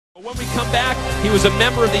When we come back, he was a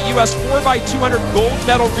member of the U.S. 4x200 gold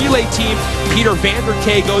medal relay team. Peter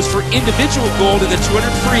Vanderkaay goes for individual gold in the 200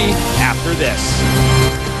 free after this.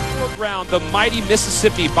 Round, the mighty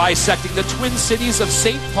Mississippi bisecting the Twin Cities of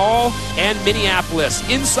St. Paul and Minneapolis.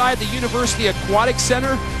 Inside the University Aquatic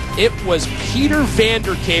Center, it was Peter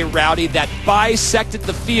Vanderkaay, Rowdy, that bisected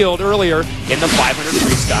the field earlier in the 500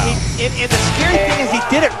 freestyle. And the scary thing is he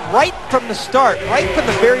did it right from the start, right from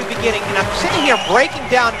the very beginning. And I'm sitting here breaking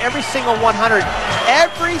down every single 100.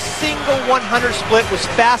 Every single 100 split was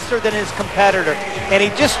faster than his competitor. And he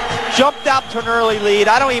just jumped out to an early lead.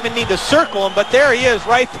 I don't even need to circle him, but there he is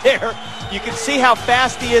right there. You can see how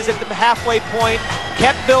fast he is at the halfway point.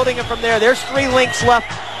 Kept building it from there. There's 3 links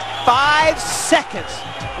left. 5 seconds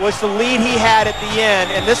was the lead he had at the end,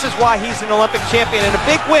 and this is why he's an Olympic champion, and a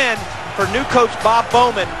big win for new coach Bob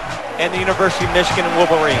Bowman and the University of Michigan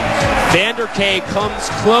Wolverines. Vanderkaay comes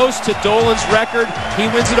close to Dolan's record. He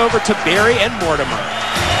wins it over to Berry and Mortimer.